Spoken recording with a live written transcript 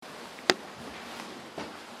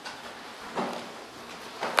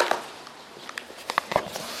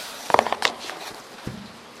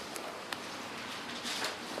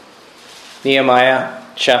Nehemiah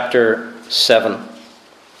chapter 7.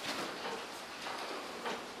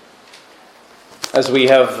 As we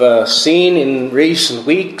have seen in recent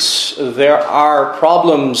weeks, there are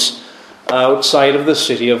problems outside of the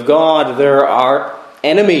city of God. There are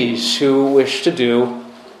enemies who wish to do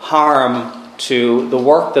harm to the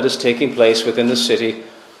work that is taking place within the city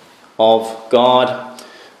of God.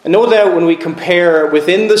 And no doubt when we compare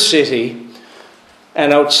within the city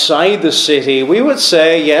and outside the city, we would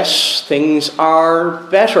say, yes, things are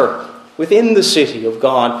better within the city of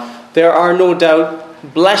God. There are no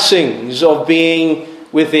doubt blessings of being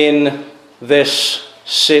within this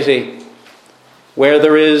city, where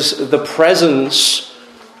there is the presence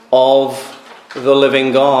of the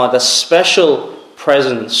living God, a special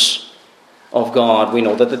presence of God. We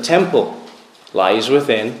know that the temple lies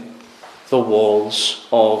within the walls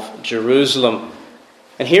of Jerusalem.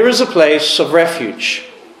 And here is a place of refuge.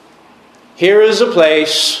 Here is a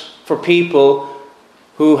place for people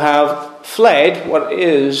who have fled what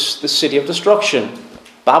is the city of destruction,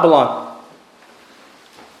 Babylon,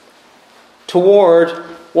 toward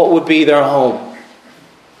what would be their home.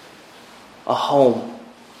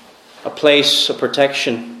 A place of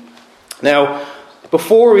protection. Now,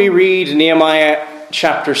 before we read Nehemiah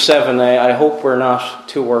chapter 7, I hope we're not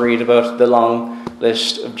too worried about the long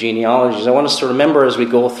list of genealogies. I want us to remember as we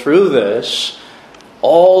go through this,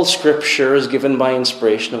 all Scripture is given by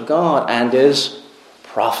inspiration of God and is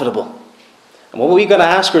profitable. And what we've got to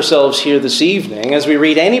ask ourselves here this evening, as we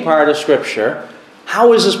read any part of Scripture,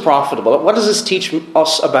 how is this profitable? What does this teach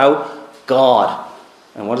us about God?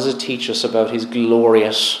 And what does it teach us about His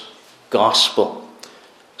glorious gospel?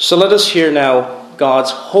 So let us hear now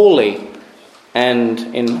God's holy and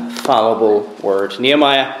infallible word.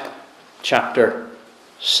 Nehemiah chapter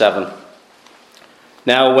 7.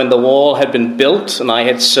 Now when the wall had been built, and I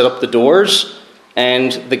had set up the doors,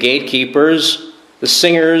 and the gatekeepers, the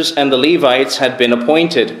singers, and the Levites had been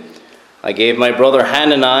appointed, I gave my brother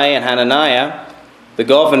Hanani and Hananiah, the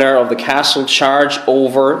governor of the castle, charge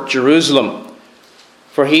over Jerusalem.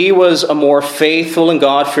 For he was a more faithful and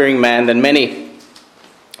God-fearing man than many.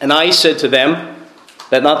 And I said to them,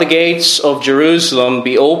 let not the gates of Jerusalem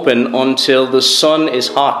be open until the sun is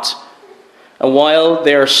hot. And while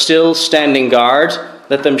they are still standing guard,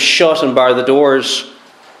 let them shut and bar the doors.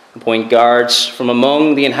 Appoint guards from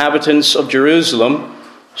among the inhabitants of Jerusalem,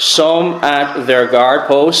 some at their guard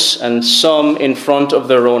posts and some in front of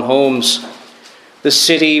their own homes. The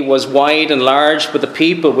city was wide and large, but the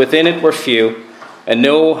people within it were few, and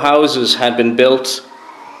no houses had been built.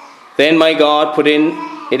 Then my God put it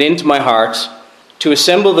into my heart to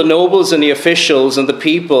assemble the nobles and the officials and the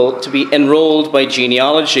people to be enrolled by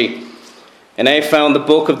genealogy. And I found the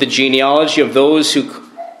book of the genealogy of those who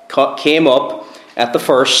came up at the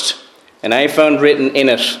first, and I found written in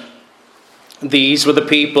it, these were the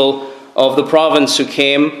people of the province who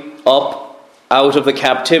came up out of the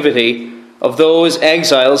captivity of those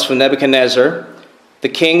exiles from Nebuchadnezzar, the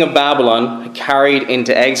king of Babylon, had carried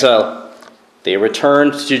into exile. They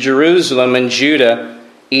returned to Jerusalem and Judah,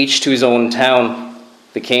 each to his own town.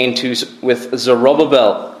 They came with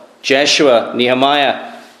Zerubbabel, Jeshua,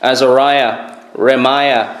 Nehemiah, Azariah,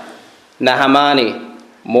 Remiah, Nahamani,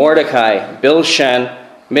 Mordecai, Bilshan,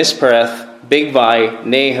 Mispereth, Bigvai,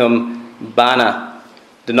 Nahum, Bana.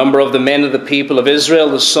 The number of the men of the people of Israel,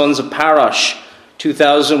 the sons of Parosh,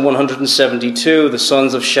 2,172. The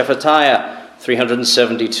sons of Shephatiah,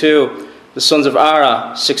 372. The sons of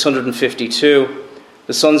Ara, 652.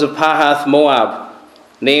 The sons of Pahath Moab,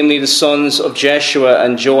 namely the sons of Jeshua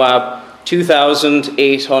and Joab,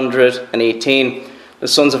 2,818. The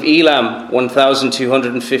sons of Elam,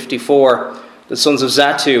 1,254. The sons of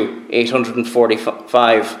Zatu,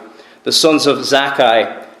 845. The sons of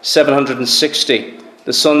Zakkai, 760.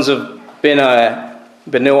 The sons of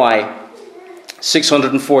Benoi,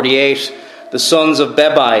 648. The sons of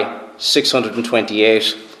Bebai,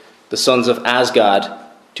 628. The sons of Asgad,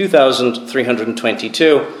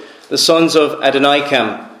 2,322. The sons of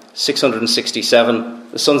Adonikam,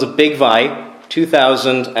 667. The sons of Bigvai,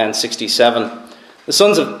 2,067. The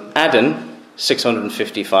sons of Adon,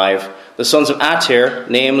 655. The sons of Atir,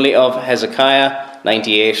 namely of Hezekiah,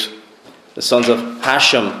 98. The sons of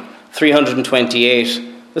Hashem, 328.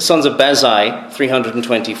 The sons of Bezai,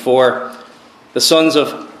 324. The sons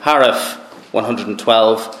of Hariph,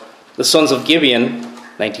 112. The sons of Gibeon,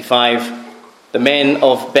 95. The men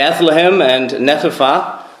of Bethlehem and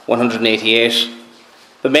Netophath, 188.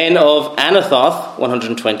 The men of Anathoth,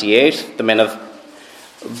 128. The men of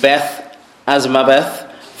Beth Azmaveth,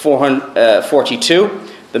 42.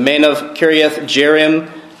 The men of Kiriath Jearim,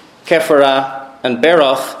 Kephirah, and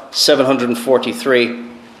Beroth, 743.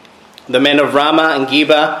 The men of Ramah and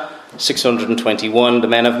Geba, 621. The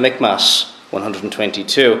men of Michmas,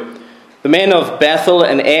 122. The men of Bethel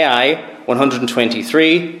and Ai,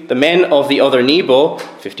 123. The men of the other Nebo,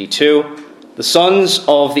 52. The sons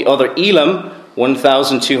of the other Elam,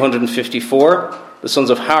 1,254. The sons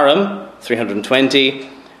of Haram, 320.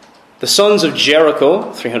 The sons of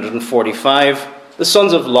Jericho, 345. The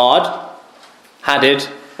sons of Lod, Hadid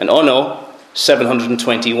and Ono,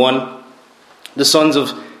 721. The sons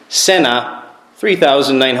of Senah,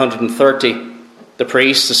 3,930. The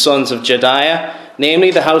priests, the sons of Jediah,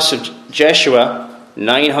 namely the house of Jeshua,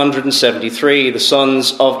 973. The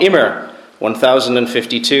sons of Immer,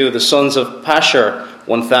 1,052. The sons of Pashur,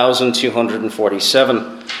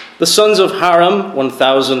 1,247. The sons of Haram,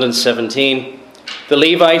 1,017. The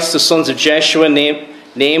Levites, the sons of Jeshua,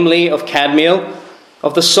 namely of Kadmiel.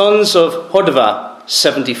 Of the sons of Hodavah,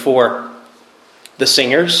 74. The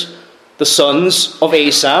singers, the sons of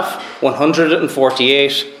Asaph,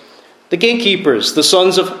 148. The gatekeepers, the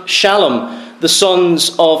sons of Shallum, the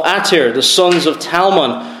sons of Atir, the sons of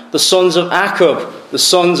Talmon, the sons of Akub, the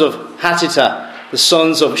sons of Hatita, the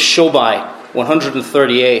sons of Shobai,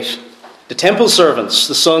 138. The temple servants,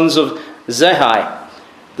 the sons of Zehi,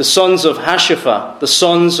 the sons of Hashipha, the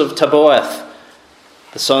sons of Taboeth,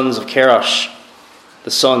 the sons of Kerosh,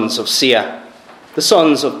 the sons of Sia, the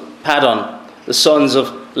sons of Padon, the sons of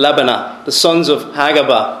Lebanah, the sons of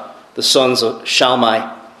Hagabah, the sons of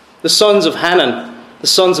Shalmai, the sons of Hanan, the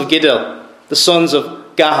sons of Giddel, the sons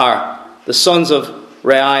of Gahar, the sons of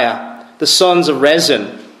Reiah, the sons of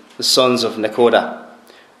Rezin, the sons of Nekoda,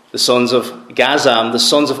 the sons of Gazam, the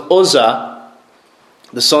sons of Uzzah,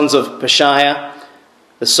 the sons of Peshiah,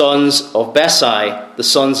 the sons of Besai, the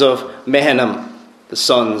sons of Mehanim, the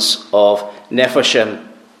sons of Nephashim,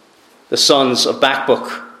 the sons of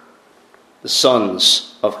Bakbuk, the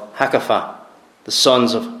sons of Hakapha, the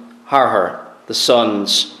sons of Harhur, the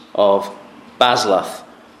sons of Baslath,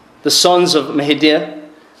 the sons of Mehidah,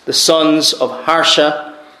 the sons of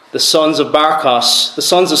Harsha, the sons of Barkos, the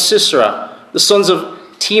sons of Sisera, the sons of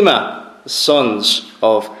Tema, the sons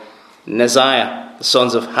of Neziah, the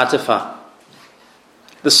sons of Hatipha,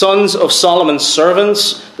 the sons of Solomon's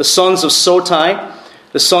servants, the sons of Sotai,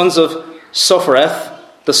 the sons of Sophereth,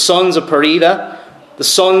 the sons of Perida, the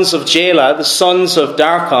sons of Jaela, the sons of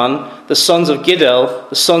Darkon, the sons of Giddel,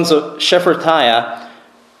 the sons of Shephatiah,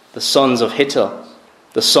 the sons of Hittil,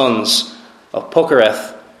 the sons of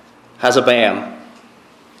Pokereth, Hazabaim,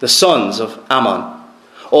 the sons of Ammon.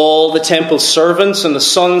 All the temple servants and the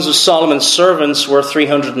sons of Solomon's servants were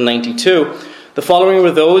 392. The following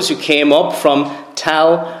were those who came up from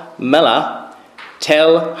Tal Melah,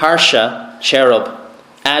 Tel Harsha, Cherub,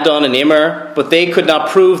 Adon and Immer, but they could not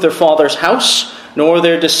prove their father's house, nor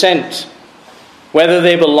their descent, whether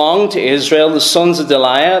they belonged to Israel. The sons of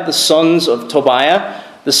Deliah, the sons of Tobiah,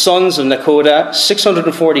 the sons of Nekoda,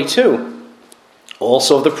 642.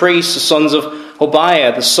 Also of the priests, the sons of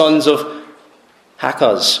Hobiah, the sons of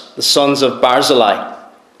Hakaz, the sons of Barzillai,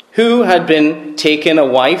 who had been taken a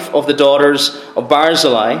wife of the daughters of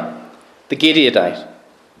Barzillai, the Gileadite,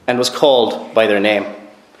 and was called by their name.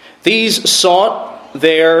 These sought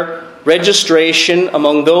their registration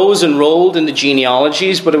among those enrolled in the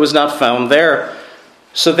genealogies, but it was not found there.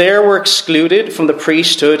 So they were excluded from the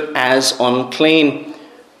priesthood as unclean.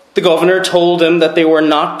 The governor told them that they were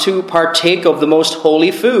not to partake of the most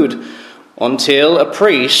holy food until a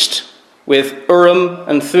priest with Urim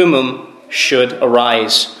and Thummim should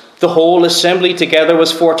arise. The whole assembly together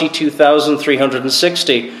was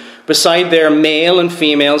 42,360, beside their male and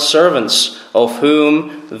female servants, of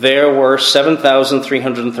whom there were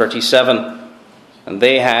 7,337. And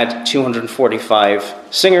they had 245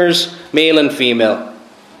 singers, male and female.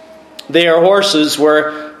 Their horses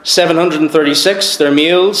were 736, their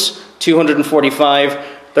mules 245,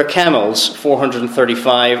 their camels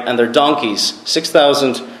 435, and their donkeys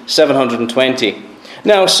 6,720.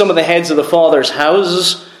 Now some of the heads of the fathers'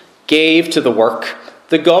 houses gave to the work.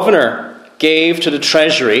 The governor gave to the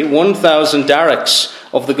treasury 1,000 darics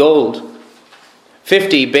of the gold,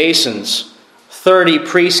 50 basins, 30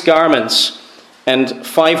 priest garments, and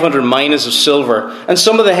 500 minas of silver. And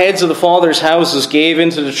some of the heads of the fathers' houses gave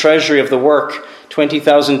into the treasury of the work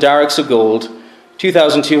 20,000 darics of gold,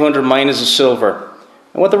 2,200 minas of silver.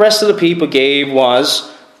 And what the rest of the people gave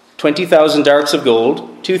was 20,000 darics of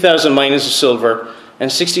gold, 2,000 minas of silver,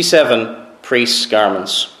 and 67 priests'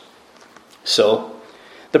 garments. So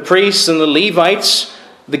the priests and the Levites,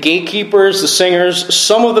 the gatekeepers, the singers,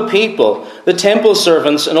 some of the people, the temple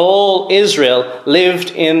servants, and all Israel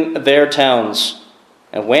lived in their towns.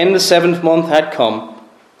 And when the 7th month had come,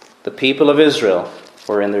 the people of Israel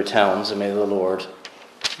were in their towns. And may the Lord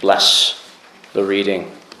bless the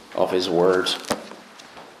reading of his word.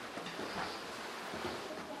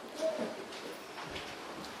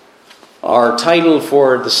 Our title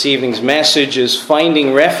for this evening's message is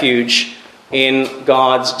Finding Refuge in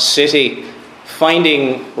God's City.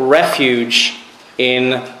 Finding refuge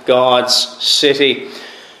in God's city.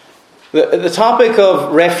 The topic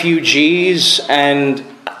of refugees and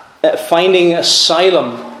finding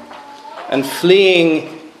asylum and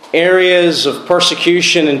fleeing areas of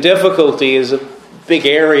persecution and difficulty is a big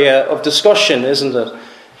area of discussion, isn't it,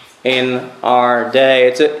 in our day?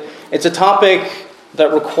 It's a topic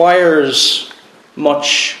that requires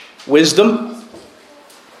much wisdom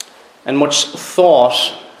and much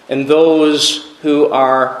thought in those who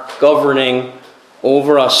are governing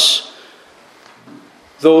over us.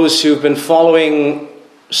 Those who've been following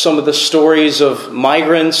some of the stories of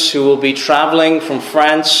migrants who will be travelling from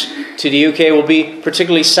France to the UK will be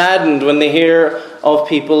particularly saddened when they hear of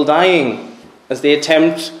people dying as they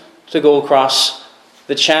attempt to go across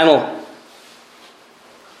the Channel.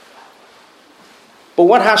 But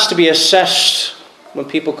what has to be assessed when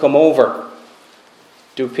people come over?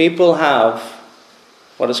 Do people have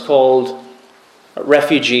what is called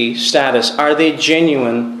refugee status? Are they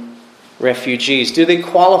genuine refugees? Do they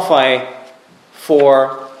qualify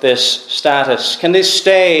for this status? Can they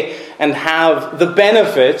stay and have the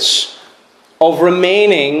benefits of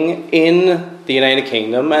remaining in the United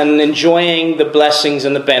Kingdom and enjoying the blessings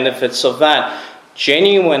and the benefits of that?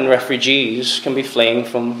 Genuine refugees can be fleeing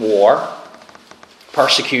from war,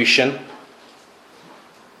 persecution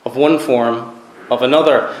of one form of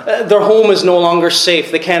another. Their home is no longer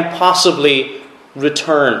safe. They can't possibly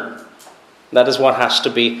return. That is what has to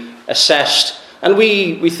be assessed. And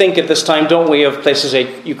we think at this time, don't we, of places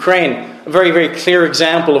like Ukraine, a very, very clear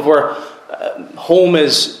example of where home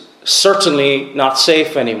is certainly not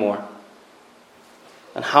safe anymore.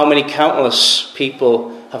 And how many countless people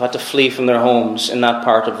have had to flee from their homes in that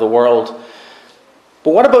part of the world.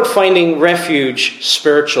 But what about finding refuge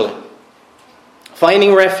spiritually?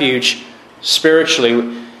 Finding refuge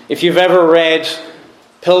spiritually. If you've ever read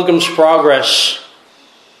Pilgrim's Progress,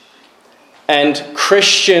 and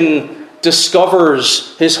Christian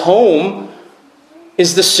discovers his home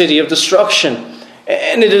is the city of destruction,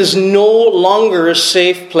 and it is no longer a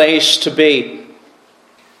safe place to be.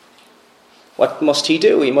 What must he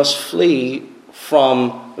do? He must flee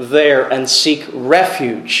from there and seek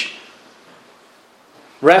refuge.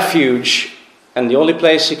 Refuge, and the only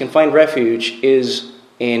place he can find refuge is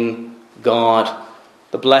in God.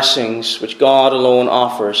 The blessings which God alone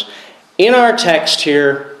offers. In our text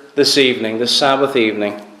here this evening, this Sabbath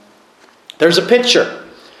evening, there's a picture.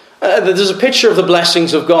 There's a picture of the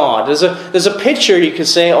blessings of God. There's a picture, you could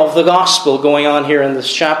say, of the gospel going on here in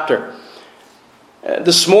this chapter.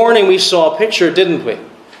 This morning we saw a picture, didn't we?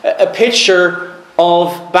 A picture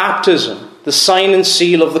of baptism, the sign and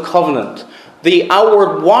seal of the covenant, the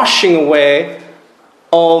outward washing away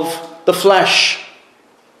of the flesh,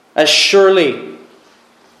 as surely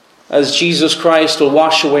as Jesus Christ will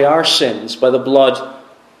wash away our sins by the blood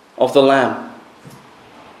of the Lamb.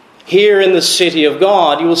 Here in the city of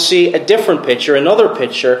God, you will see a different picture, another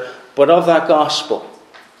picture, but of that gospel.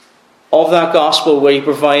 Of that gospel where he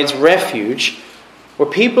provides refuge, where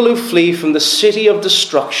people who flee from the city of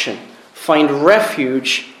destruction find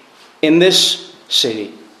refuge in this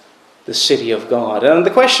city, the city of God. And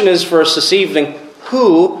the question is for us this evening,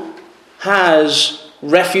 who has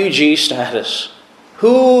refugee status?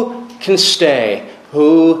 Who can stay?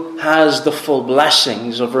 Who has the full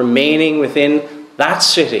blessings of remaining within that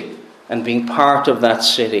city and being part of that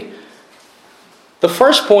city? The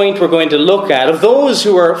first point we're going to look at of those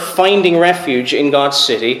who are finding refuge in God's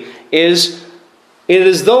city is it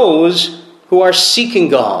is those who are seeking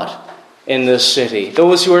God in this city.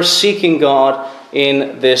 Those who are seeking God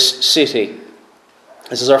in this city.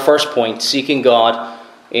 This is our first point, seeking God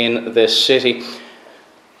in this city.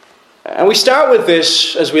 And we start with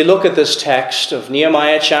this as we look at this text of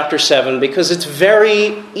Nehemiah chapter 7 because it's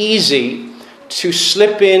very easy to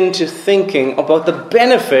slip into thinking about the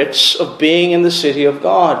benefits of being in the city of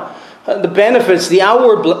God. The benefits, the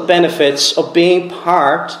outward benefits of being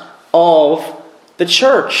part of the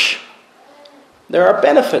church. There are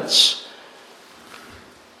benefits.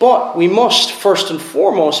 But we must first and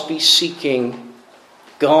foremost be seeking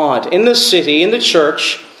God. In the city, in the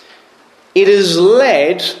church, it is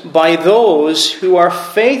led by those who are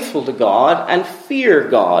faithful to God and fear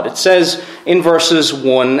God. It says in verses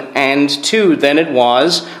 1 and 2, "Then it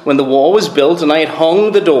was, when the wall was built and I had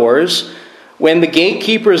hung the doors, when the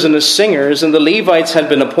gatekeepers and the singers and the Levites had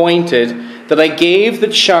been appointed, that I gave the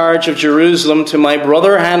charge of Jerusalem to my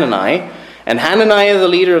brother Hanani, And Hananiah, the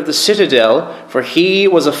leader of the citadel, for he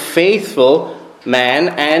was a faithful man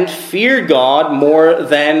and feared God more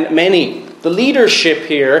than many. The leadership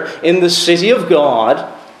here in the city of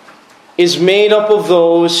God is made up of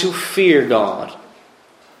those who fear God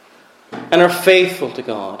and are faithful to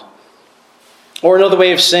God. Or another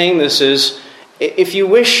way of saying this is, if you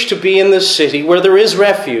wish to be in the city where there is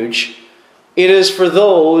refuge, it is for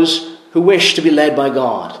those who wish to be led by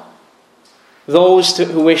God. Those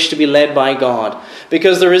who wish to be led by God.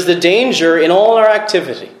 Because there is the danger in all our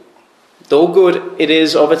activity, though good it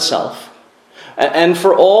is of itself, and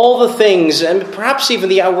for all the things, and perhaps even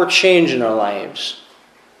the outward change in our lives,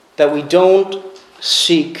 that we don't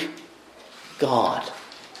seek God.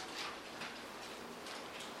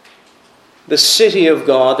 The city of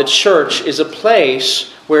God, the church, is a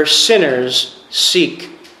place where sinners seek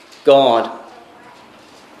God.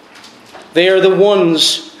 They are the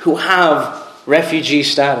ones who have refugee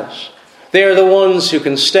status. They are the ones who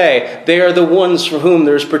can stay. They are the ones for whom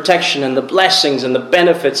there is protection and the blessings and the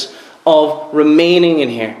benefits of remaining in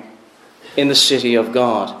here, in the city of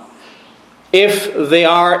God. If they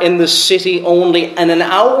are in the city only in an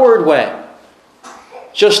outward way,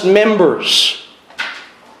 just members,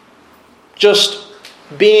 just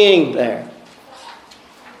being there,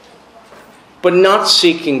 but not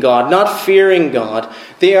seeking God, not fearing God,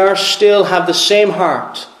 they are still have the same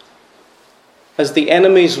heart as the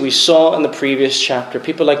enemies we saw in the previous chapter,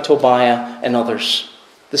 people like Tobiah and others.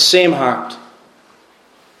 The same heart.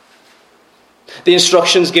 The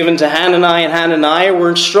instructions given to Hananiah were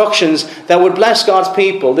instructions that would bless God's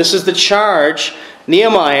people. This is the charge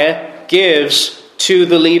Nehemiah gives to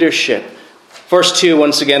the leadership. Verse 2,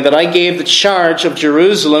 once again, that I gave the charge of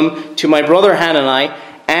Jerusalem to my brother Hanani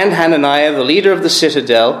and Hananiah, the leader of the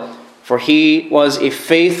citadel, for he was a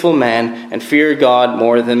faithful man and feared God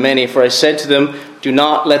more than many. For I said to them, do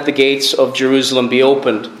not let the gates of Jerusalem be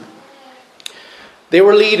opened. They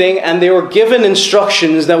were leading and they were given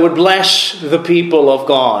instructions that would bless the people of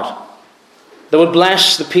God. That would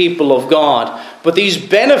bless the people of God. But these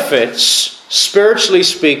benefits, spiritually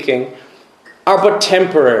speaking, are but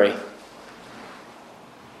temporary.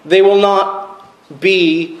 They will not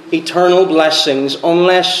be eternal blessings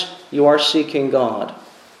unless you are seeking God.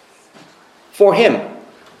 For Him.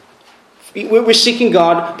 We're seeking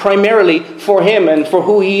God primarily for Him and for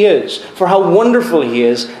who He is. For how wonderful He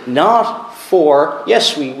is. Not for,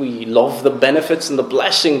 yes, we love the benefits and the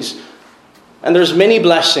blessings. And there's many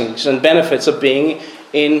blessings and benefits of being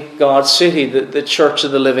in God's city, the church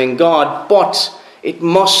of the living God. But it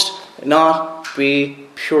must not be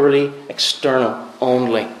purely external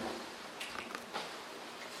only.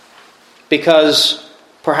 Because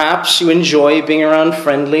perhaps you enjoy being around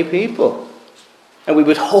friendly people. And we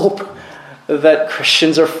would hope that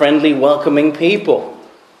Christians are friendly, welcoming people.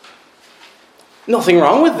 Nothing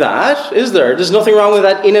wrong with that, is there? There's nothing wrong with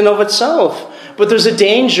that in and of itself. But there's a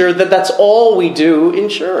danger that that's all we do in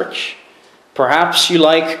church. Perhaps you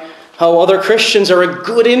like how other Christians are a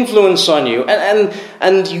good influence on you.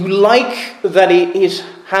 And you like that it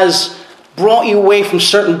has brought you away from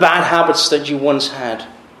certain bad habits that you once had.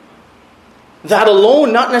 That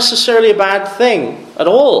alone, not necessarily a bad thing at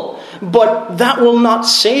all. But that will not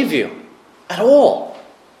save you at all.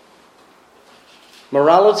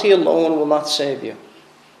 Morality alone will not save you.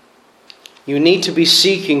 You need to be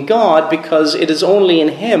seeking God because it is only in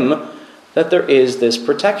Him that there is this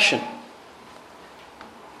protection.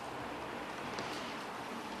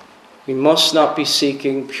 We must not be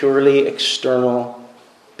seeking purely external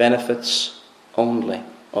benefits only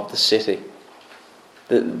of the city.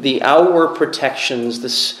 The outward protections,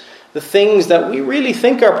 the things that we really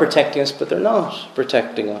think are protecting us, but they're not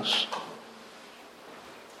protecting us.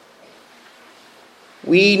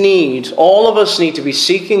 All of us need to be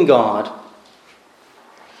seeking God,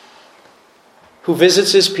 who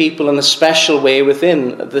visits His people in a special way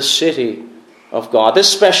within the city of God. This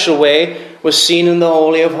special way was seen in the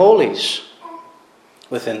Holy of Holies,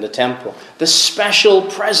 within the temple. The special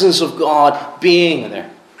presence of God being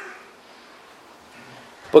there.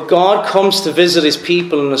 But God comes to visit His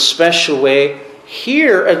people in a special way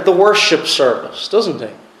here at the worship service, doesn't He?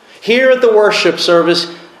 Here at the worship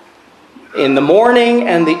service, in the morning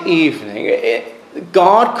and the evening,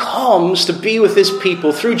 God comes to be with His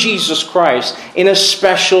people through Jesus Christ in a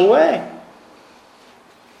special way.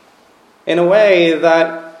 In a way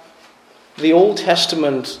that the Old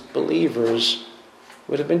Testament believers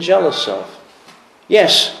would have been jealous of.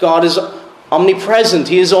 Yes, God is omnipresent.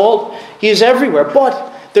 He is everywhere. But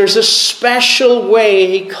there's a special way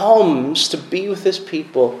He comes to be with His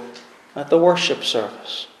people at the worship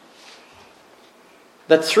service.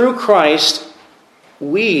 That through Christ,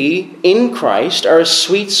 we, in Christ, are a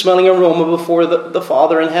sweet-smelling aroma before the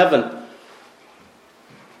Father in heaven.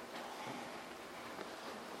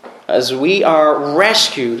 As we are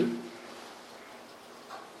rescued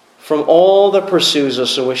from all that pursues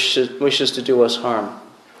us and wishes to do us harm.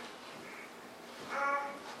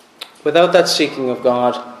 Without that seeking of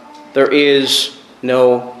God, there is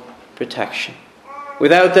no protection.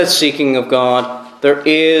 Without that seeking of God, there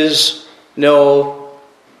is no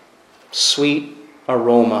sweet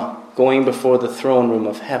aroma going before the throne room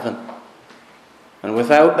of heaven. And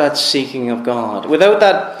without that seeking of God, without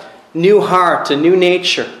that new heart and new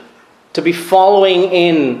nature to be following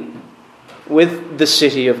in with the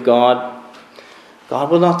city of God, God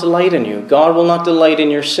will not delight in you. God will not delight in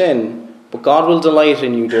your sin, but God will delight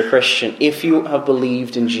in you, dear Christian, if you have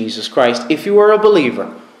believed in Jesus Christ. If you are a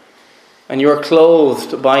believer and you are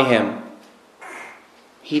clothed by Him,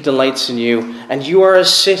 He delights in you, and you are a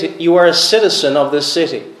citizen of this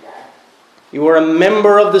city. You are a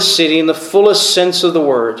member of the city in the fullest sense of the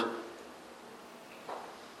word.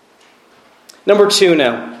 Number 2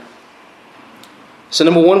 now. So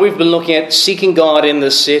number 1, we've been looking at seeking God in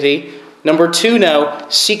the city. Number 2 now,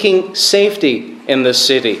 seeking safety in the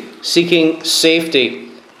city. Seeking safety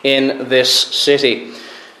in this city.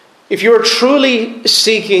 If you are truly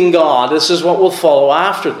seeking God, this is what will follow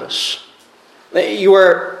after this. You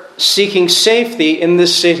are seeking safety in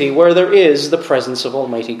this city where there is the presence of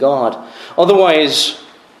Almighty God. Otherwise,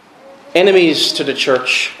 enemies to the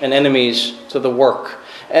church and enemies to the work.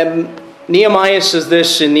 Nehemiah says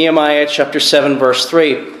this in Nehemiah chapter 7 verse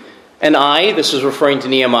 3. And I, this is referring to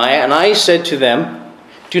Nehemiah, and I said to them,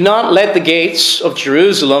 do not let the gates of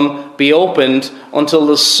Jerusalem be opened until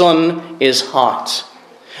the sun is hot.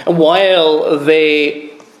 And while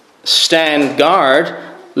they stand guard,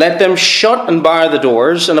 let them shut and bar the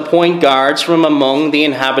doors and appoint guards from among the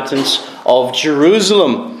inhabitants of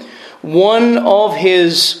Jerusalem, one of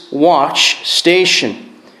his watch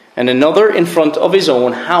station, and another in front of his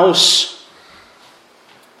own house.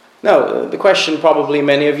 Now, the question probably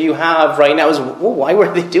many of you have right now is, well, why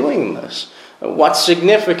were they doing this? What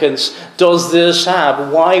significance does this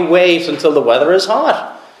have? Why wait until the weather is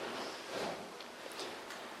hot?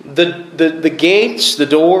 The gates, the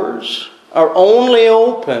doors, are only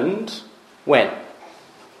opened when?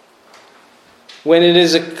 When it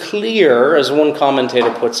is a clear, as one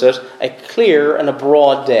commentator puts it, a clear and a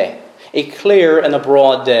broad day. A clear and a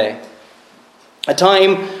broad day. A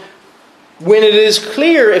time when it is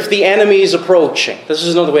clear if the enemy is approaching. This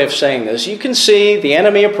is another way of saying this. You can see the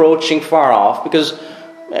enemy approaching far off because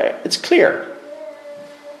it's clear.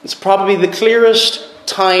 It's probably the clearest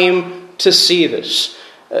time to see this.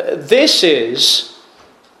 This is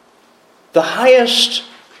the highest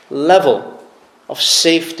level of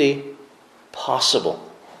safety possible.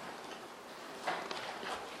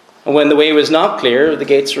 And when the way was not clear, the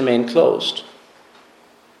gates remained closed.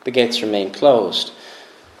 The gates remained closed.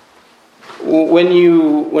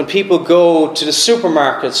 When people go to the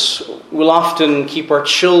supermarkets, we'll often keep our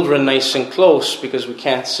children nice and close because we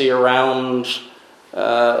can't see around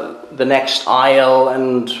the next aisle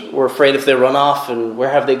and we're afraid if they run off and where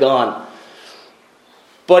have they gone.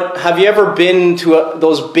 But have you ever been to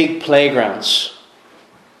those big playgrounds?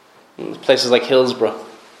 Places like Hillsborough.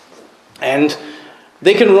 And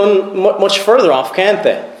they can run much further off, can't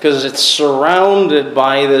they? Because it's surrounded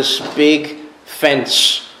by this big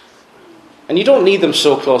fence. And you don't need them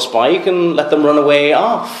so close by. You can let them run away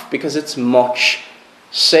off because it's much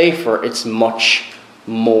safer. It's much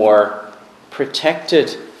more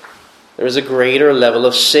protected. There is a greater level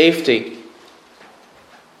of safety.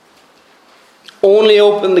 Only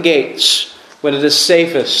open the gates when it is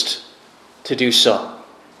safest to do so.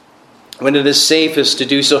 When it is safest to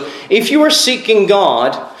do so. If you are seeking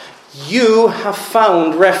God, you have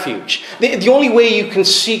found refuge. The only way you can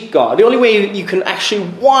seek God, the only way you can actually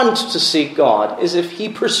want to seek God is if He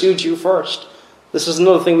pursued you first. This is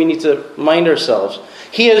another thing we need to remind ourselves.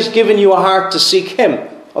 He has given you a heart to seek Him.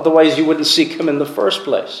 Otherwise you wouldn't seek Him in the first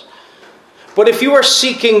place. But if you are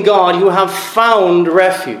seeking God, you have found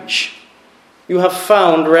refuge. You have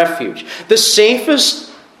found refuge. The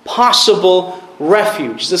safest possible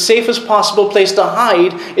refuge, the safest possible place to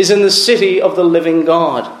hide is in the city of the living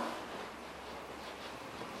God.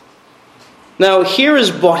 Now, here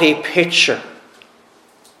is but a picture.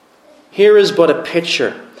 Here is but a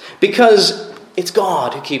picture. Because it's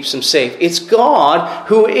God who keeps them safe. It's God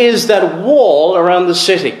who is that wall around the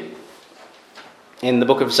city. In the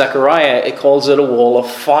book of Zechariah, it calls it a wall of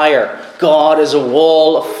fire. God is a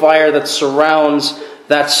wall of fire that surrounds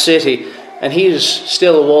that city. And He is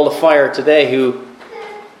still a wall of fire today who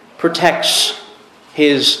protects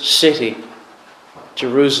His city.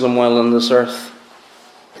 Jerusalem while on this earth.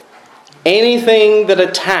 Anything that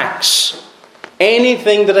attacks,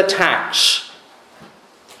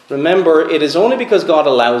 remember, it is only because God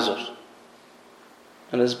allows it,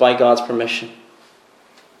 and it is by God's permission.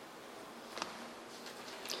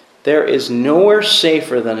 There is nowhere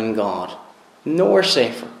safer than in God. Nowhere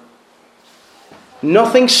safer.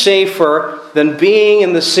 Nothing safer than being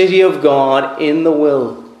in the city of God, in the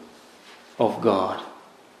will of God.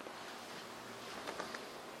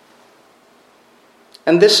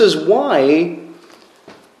 And this is why,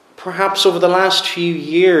 perhaps over the last few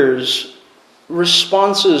years,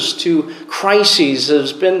 responses to crises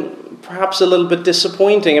has been perhaps a little bit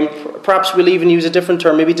disappointing, and perhaps we'll even use a different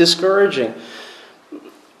term, maybe discouraging.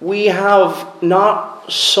 We have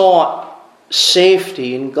not sought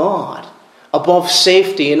safety in God above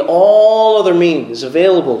safety in all other means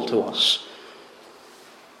available to us.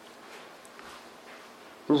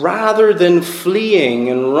 Rather than fleeing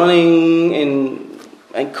and running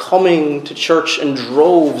and coming to church in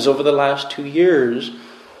droves over the last 2 years,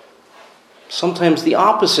 sometimes the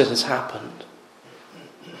opposite has happened.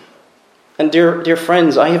 And dear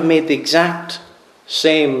friends, I have made the exact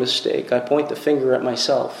same mistake. I point the finger at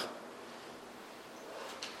myself.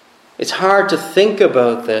 It's hard to think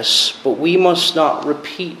about this, but we must not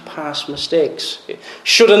repeat past mistakes.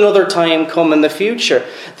 Should another time come in the future,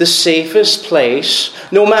 the safest place,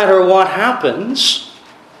 no matter what happens,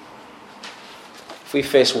 if we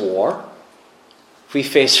face war, if we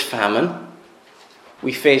face famine,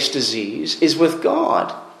 we face disease, is with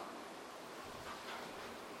God.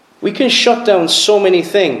 We can shut down so many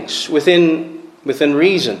things within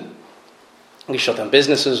reason. We shut down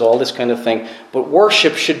businesses, all this kind of thing. But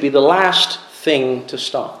worship should be the last thing to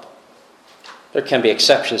stop. There can be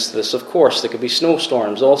exceptions to this, of course. There could be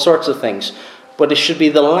snowstorms, all sorts of things. But it should be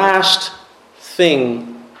the last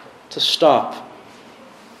thing to stop.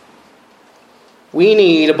 We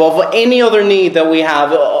need, above any other need that we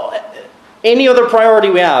have, any other priority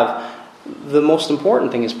we have, the most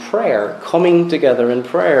important thing is prayer. Coming together in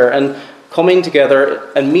prayer and coming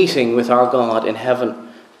together and meeting with our God in heaven.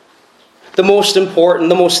 The most important,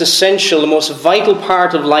 the most essential, the most vital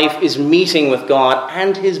part of life is meeting with God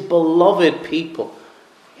and His beloved people.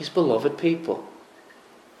 His beloved people.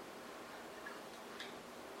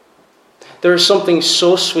 There is something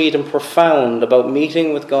so sweet and profound about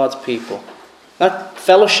meeting with God's people. Not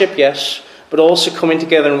fellowship, yes, but also coming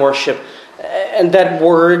together in worship. And that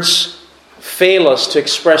words fail us to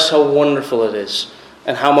express how wonderful it is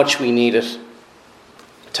and how much we need it.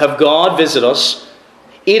 To have God visit us,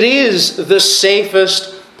 it is the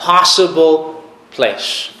safest possible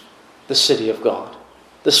place, the city of God.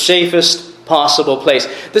 The safest possible place.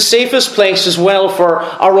 The safest place as well for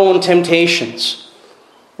our own temptations.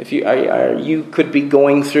 If you could be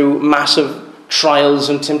going through massive trials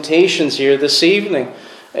and temptations here this evening.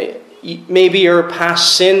 Maybe your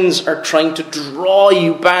past sins are trying to draw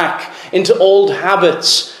you back into old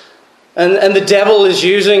habits. And the devil is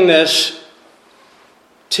using this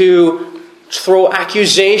to throw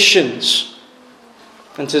accusations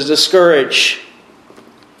and to discourage.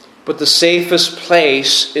 But the safest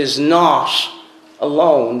place is not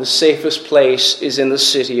alone. The safest place is in the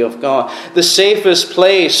city of God. The safest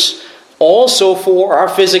place also for our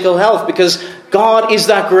physical health, because God is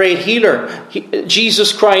that great healer.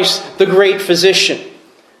 Jesus Christ, the great physician.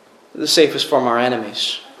 The safest from our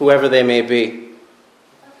enemies, whoever they may be.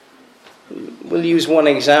 We'll use one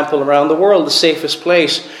example around the world. The safest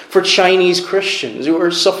place for Chinese Christians who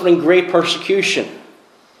are suffering great persecution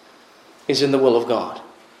is in the will of God.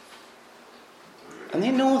 And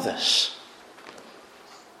they know this.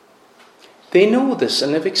 They know this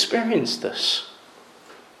and have experienced this.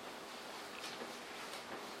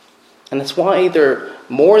 And it's why they're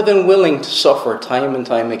more than willing to suffer time and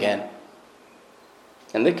time again.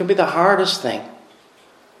 And it can be the hardest thing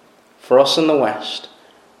for us in the West.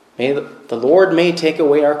 The Lord may take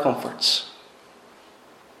away our comforts.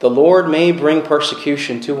 The Lord may bring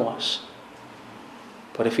persecution to us.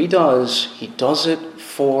 But if He does it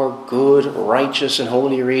for good, righteous, and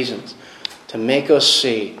holy reasons. To make us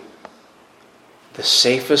see the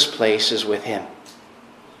safest place is with Him.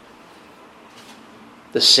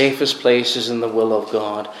 The safest place is in the will of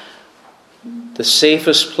God. The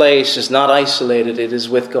safest place is not isolated. It is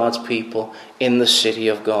with God's people in the city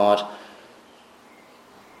of God.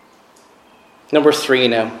 Number 3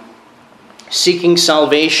 now. Seeking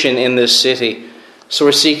salvation in this city. So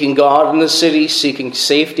we're seeking God in the city, seeking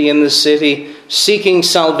safety in the city, seeking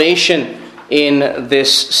salvation in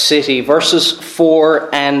this city. Verses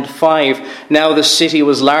 4 and 5. Now the city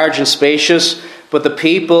was large and spacious, but the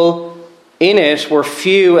people in it were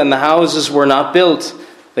few and the houses were not built,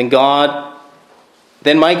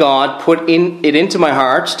 then my God put it into my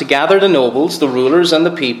heart to gather the nobles, the rulers, and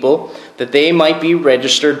the people, that they might be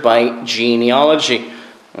registered by genealogy.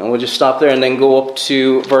 And we'll just stop there and then go up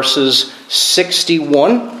to verses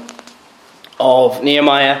 61 of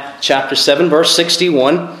Nehemiah chapter 7, verse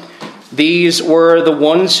 61. These were the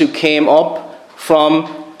ones who came up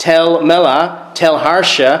from Tel Melah, Tel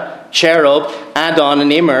Harsha, Cherub, Adon,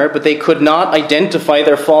 and Immer, but they could not identify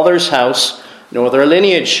their father's house nor their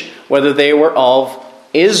lineage, whether they were of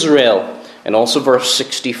Israel. And also verse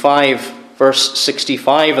 65.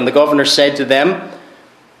 And the governor said to them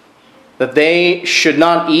that they should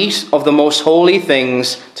not eat of the most holy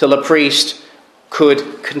things till a priest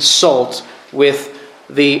could consult with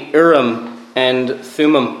the Urim and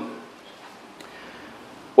Thummim.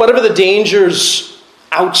 Whatever the dangers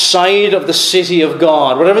outside of the city of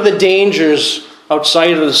God, whatever the dangers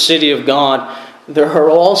outside of the city of God, there are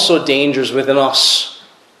also dangers within us.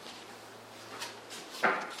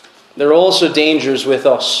 There are also dangers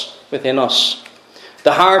within us.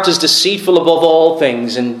 The heart is deceitful above all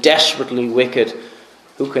things and desperately wicked.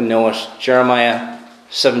 Who can know it? Jeremiah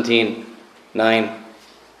 17:9.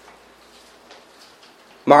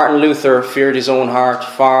 Martin Luther feared his own heart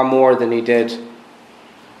far more than he did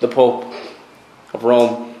the Pope of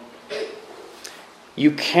Rome.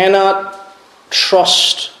 You cannot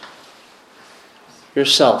trust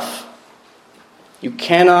yourself. You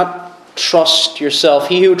cannot trust yourself.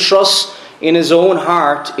 He who trusts in his own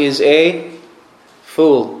heart is a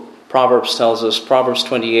fool, Proverbs tells us. Proverbs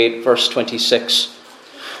 28, verse 26.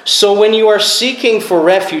 So when you are seeking for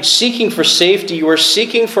refuge, seeking for safety, you are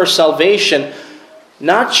seeking for salvation,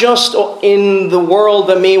 not just in the world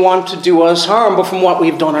that may want to do us harm, but from what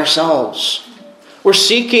we've done ourselves. We're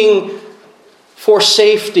seeking for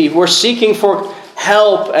safety. We're seeking for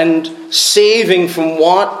help and saving from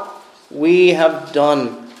what we have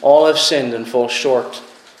done. All have sinned and fall short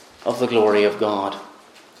of the glory of God.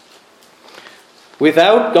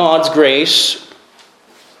 Without God's grace,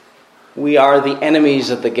 we are the enemies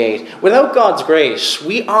at the gate. Without God's grace,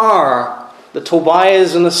 we are the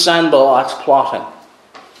Tobiahs and the Sanballats plotting.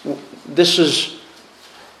 This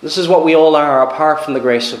is what we all are apart from the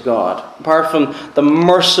grace of God. Apart from the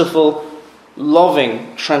merciful,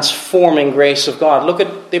 loving, transforming grace of God. Look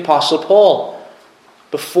at the Apostle Paul.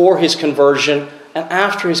 Before his conversion and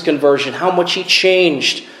after his conversion, how much he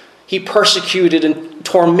changed. He persecuted and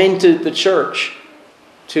tormented the church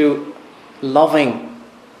to loving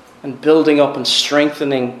and building up and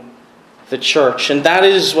strengthening the church. And that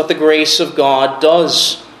is what the grace of God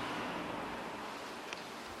does.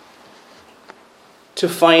 To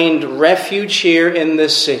find refuge here in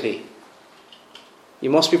this city, you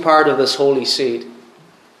must be part of this holy seed.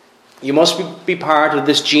 You must be part of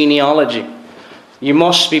this genealogy. You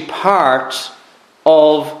must be part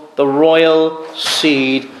of the royal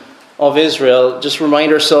seed of Israel. Just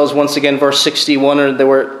remind ourselves once again, verse 61, there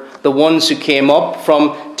were the ones who came up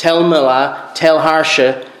from Tel Melah, Tel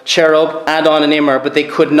Harsha, Cherub, Adon, and Immer, but they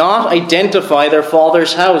could not identify their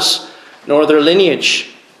father's house nor their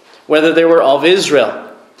lineage, whether they were of Israel.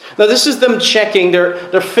 Now this is them checking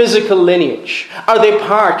their physical lineage. Are they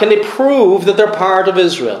part? Can they prove that they're part of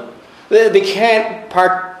Israel? They can't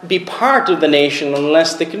be part of the nation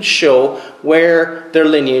unless they can show where their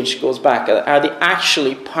lineage goes back. Are they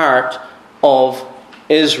actually part of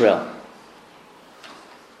Israel?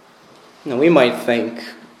 Now we might think,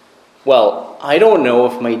 well, I don't know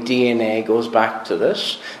if my DNA goes back to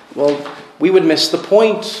this. Well, we would miss the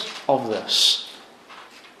point of this.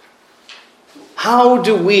 How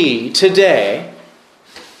do we today,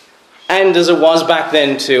 and as it was back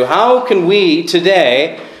then too, how can we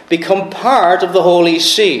today become part of the holy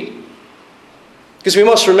seed? Because we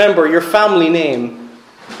must remember, your family name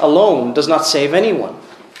alone does not save anyone.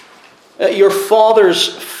 Your father's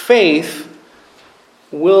faith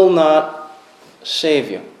will not save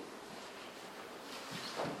you.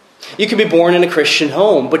 You can be born in a Christian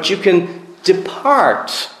home, but you can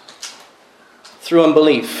depart through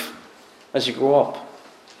unbelief as you grow up.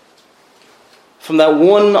 From that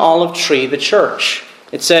one olive tree, the church.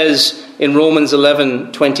 It says in Romans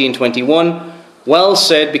 11, 20 and 21, well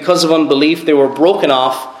said, because of unbelief they were broken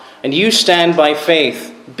off, and you stand by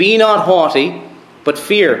faith. Be not haughty, but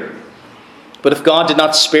fear. But if God did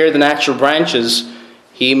not spare the natural branches,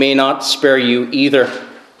 he may not spare you either.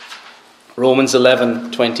 Romans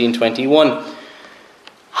 11, 20 and 21.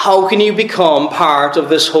 How can you become part of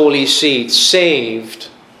this holy seed? Saved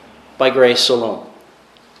by grace alone.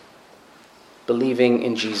 Believing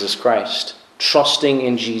in Jesus Christ. Trusting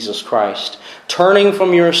in Jesus Christ. Turning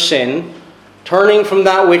from your sin Turning from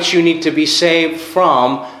that which you need to be saved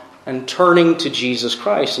from and turning to Jesus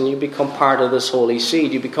Christ. And you become part of this holy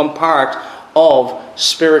seed. You become part of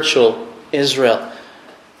spiritual Israel.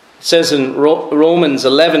 It says in Romans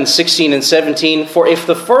 11, 16 and 17, "For if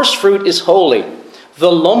the first fruit is holy,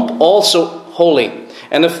 the lump also holy.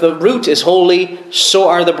 And if the root is holy, so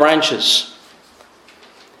are the branches.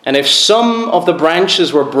 And if some of the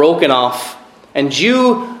branches were broken off, and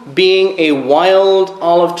you being a wild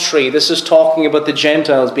olive tree," this is talking about the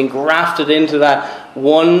Gentiles being grafted into that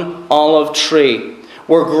one olive tree,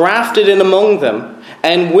 "were grafted in among them,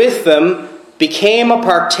 and with them became a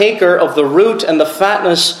partaker of the root and the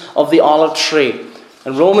fatness of the olive tree."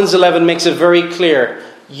 And Romans 11 makes it very clear.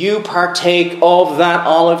 You partake of that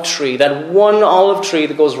olive tree, that one olive tree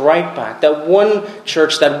that goes right back, that one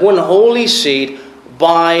church, that one holy seed,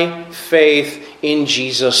 by faith in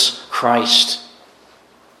Jesus Christ.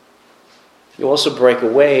 You also break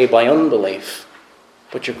away by unbelief,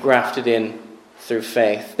 but you're grafted in through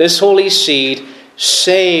faith. This holy seed,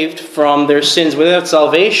 saved from their sins. Without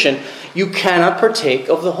salvation, you cannot partake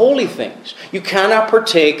of the holy things. You cannot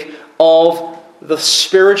partake of the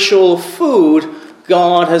spiritual food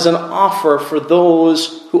God has an offer for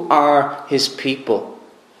those who are his people,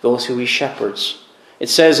 those who he shepherds. It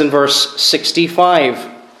says in verse 65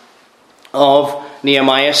 of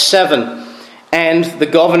Nehemiah 7, "And the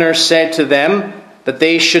governor said to them that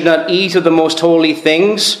they should not eat of the most holy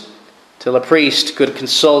things till a priest could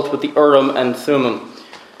consult with the Urim and Thummim."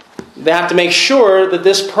 They had to make sure that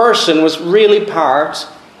this person was really part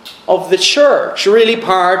of the church, really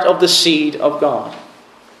part of the seed of God.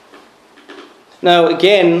 Now,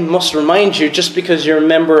 again, must remind you, just because you're a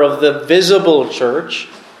member of the visible church,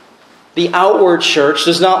 the outward church,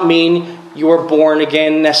 does not mean you are born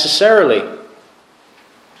again necessarily.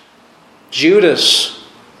 Judas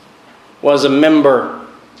was a member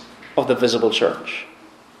of the visible church,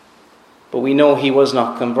 but we know he was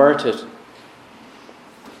not converted.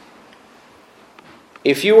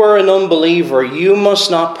 If you are an unbeliever, you must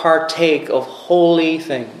not partake of holy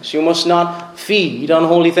things. You must not feed on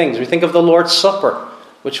holy things. We think of the Lord's Supper,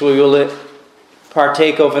 which we will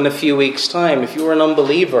partake of in a few weeks' time. If you are an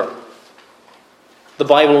unbeliever, the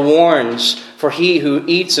Bible warns, "For he who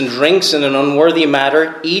eats and drinks in an unworthy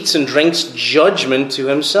manner eats and drinks judgment to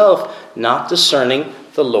himself, not discerning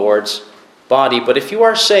the Lord's body." But if you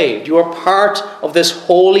are saved, you are part of this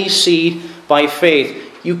holy seed by faith,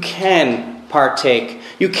 you can partake.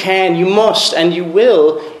 You can, you must, and you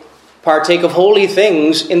will partake of holy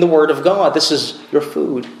things in the Word of God. This is your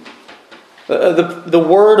food. The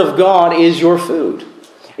Word of God is your food.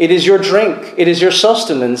 It is your drink. It is your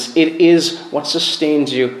sustenance. It is what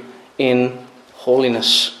sustains you in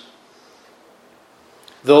holiness.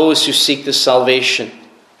 Those who seek this salvation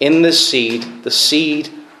in this seed, the seed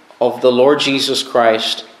of the Lord Jesus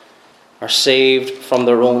Christ, are saved from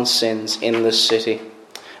their own sins in this city.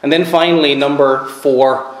 And then finally, number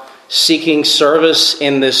 4, seeking service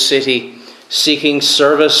in this city. Seeking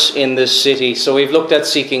service in this city. So we've looked at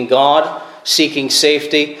seeking God, seeking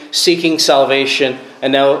safety, seeking salvation,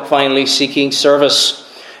 and now finally seeking service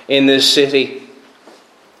in this city.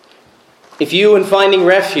 If you, in finding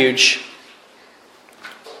refuge,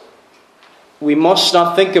 we must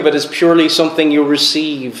not think of it as purely something you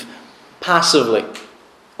receive passively,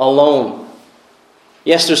 alone.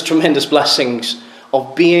 Yes, there's tremendous blessings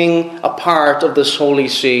of being a part of this holy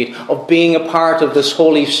seed, of being a part of this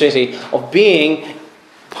holy city, of being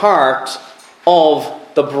part of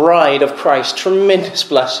the bride of Christ. Tremendous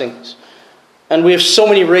blessings. And we have so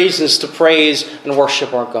many reasons to praise and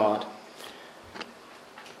worship our God.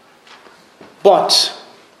 But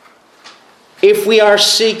if we are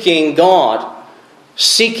seeking God,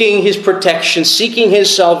 seeking his protection, seeking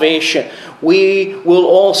his salvation, we will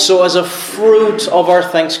also, as a fruit of our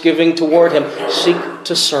thanksgiving toward him, seek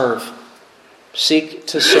to serve. Seek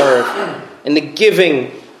to serve. In the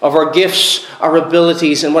giving of our gifts, our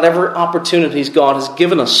abilities, and whatever opportunities God has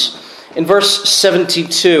given us. In verse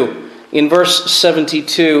 72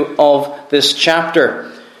 of this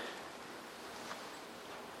chapter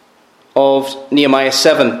of Nehemiah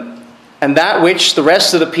 7, "And that which the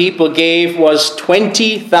rest of the people gave was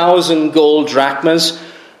 20,000 gold drachmas,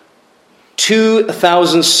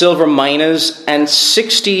 2,000 silver minas, and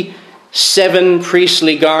 67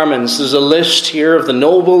 priestly garments." There's a list here of the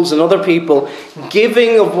nobles and other people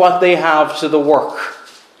giving of what they have to the work,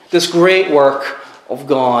 this great work of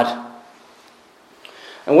God.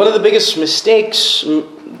 And one of the biggest mistakes,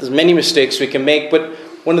 there's many mistakes we can make, but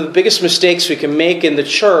one of the biggest mistakes we can make in the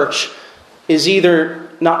church is either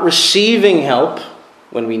not receiving help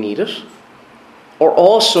when we need it, or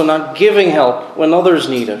also not giving help when others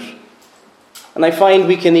need it. And I find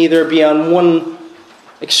we can either be on one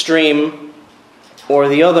extreme or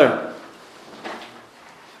the other.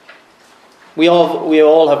 We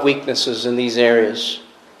all have weaknesses in these areas.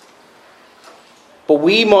 But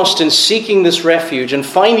we must, in seeking this refuge and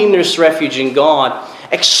finding this refuge in God,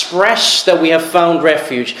 express that we have found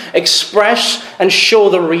refuge. Express and show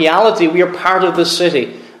the reality we are part of this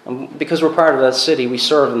city. And because we're part of that city, we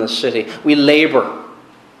serve in this city. We labor.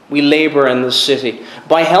 We labor in this city.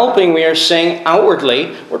 By helping, we are saying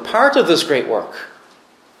outwardly, we're part of this great work.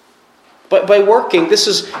 But by working, it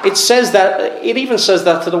even says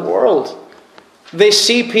that to the world. They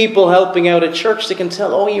see people helping out at church, they can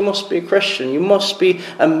tell, oh, you must be a Christian. You must be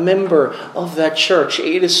a member of that church.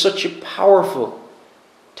 It is such a powerful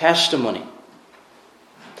testimony.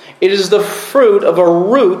 It is the fruit of a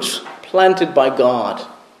root planted by God.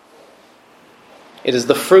 It is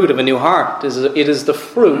the fruit of a new heart. It is the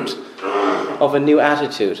fruit of a new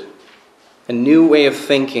attitude, a new way of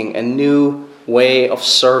thinking, a new way of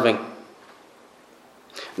serving.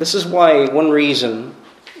 This is why one reason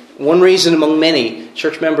among many,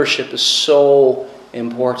 church membership is so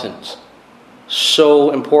important.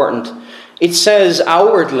 So important. It says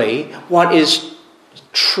outwardly what is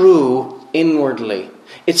true inwardly.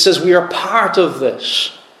 It says we are part of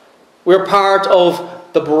this. We're part of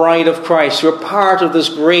the bride of Christ. We're part of this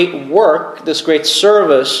great work, this great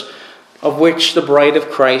service of which the bride of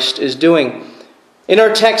Christ is doing. In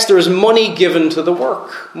our text, there is money given to the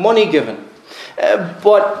work. Money given.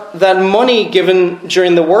 But that money given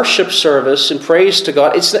during the worship service and praise to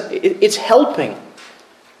God, it's helping.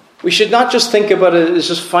 We should not just think about it as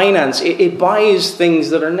just finance. It buys things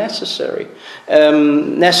that are necessary.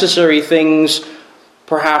 Necessary things,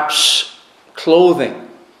 perhaps clothing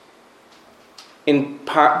in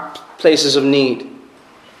places of need.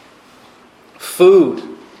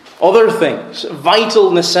 Food, other things, vital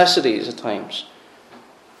necessities at times.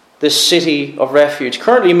 This city of refuge.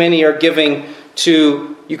 Currently many are giving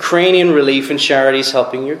to Ukrainian relief and charities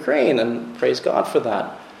helping Ukraine, and praise God for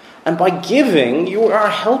that. And by giving, you are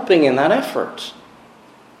helping in that effort.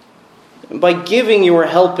 By giving, you are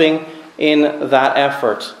helping in that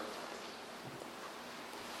effort.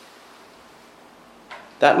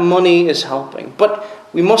 That money is helping. But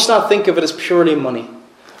we must not think of it as purely money.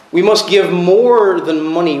 We must give more than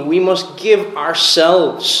money. We must give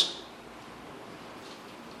ourselves.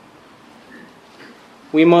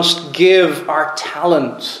 We must give our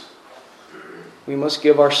talent. We must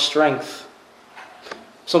give our strength.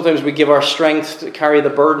 Sometimes we give our strength to carry the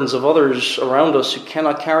burdens of others around us who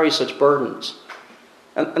cannot carry such burdens.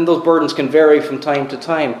 And those burdens can vary from time to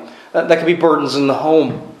time. That can be burdens in the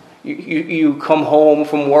home. You come home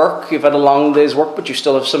from work, you've had a long day's work, but you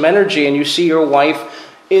still have some energy, and you see your wife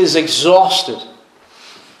is exhausted.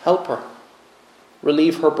 Help her.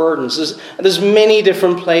 Relieve her burdens. There's many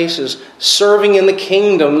different places. Serving in the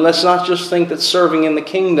kingdom, let's not just think that serving in the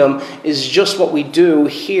kingdom is just what we do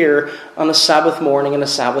here on a Sabbath morning and a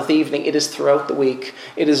Sabbath evening. It is throughout the week.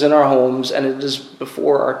 It is in our homes, and it is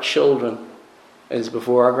before our children. It is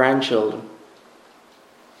before our grandchildren.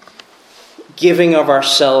 Giving of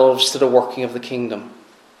ourselves to the working of the kingdom.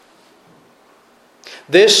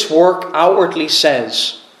 This work outwardly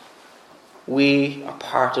says we are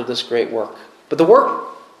part of this great work. But the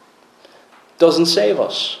work doesn't save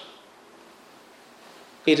us.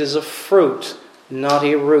 It is a fruit, not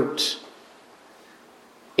a root.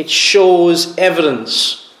 It shows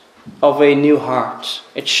evidence of a new heart.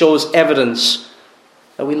 It shows evidence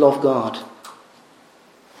that we love God.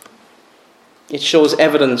 It shows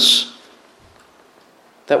evidence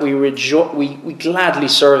that we gladly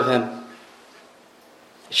serve Him.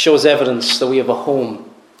 It shows evidence that we have a home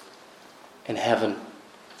in heaven.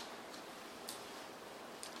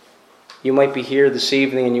 You might be here this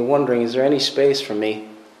evening and you're wondering, is there any space for me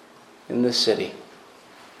in this city?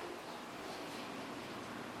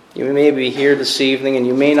 You may be here this evening and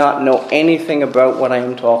you may not know anything about what I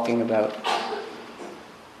am talking about.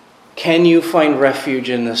 Can you find refuge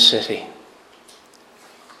in this city?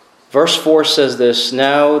 Verse 4 says this,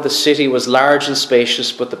 "Now the city was large and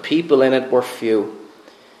spacious, but the people in it were few."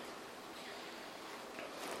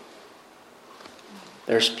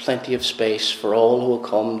 There's plenty of space for all who will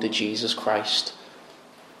come to Jesus Christ.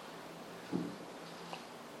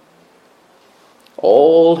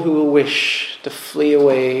 All who will wish to flee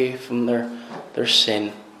away from their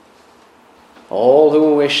sin. All who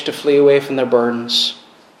will wish to flee away from their burdens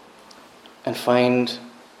and find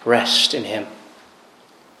rest in Him.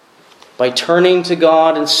 By turning to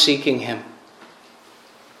God and seeking Him,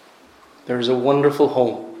 there is a wonderful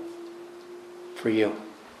home for you.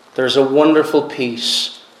 There's a wonderful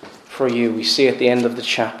peace for you. We see at the end of the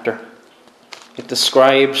chapter. It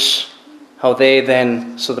describes how they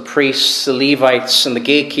then, so the priests, the Levites, and the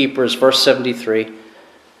gatekeepers, verse 73,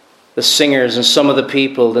 the singers and some of the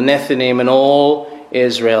people, the Nethinim and all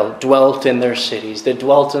Israel, dwelt in their cities. They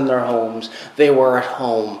dwelt in their homes. They were at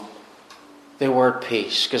home. They were at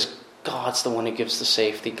peace, because God's the one who gives the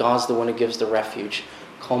safety. God's the one who gives the refuge.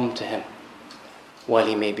 Come to him while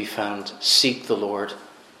he may be found. Seek the Lord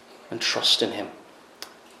and trust in him.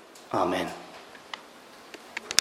 Amen.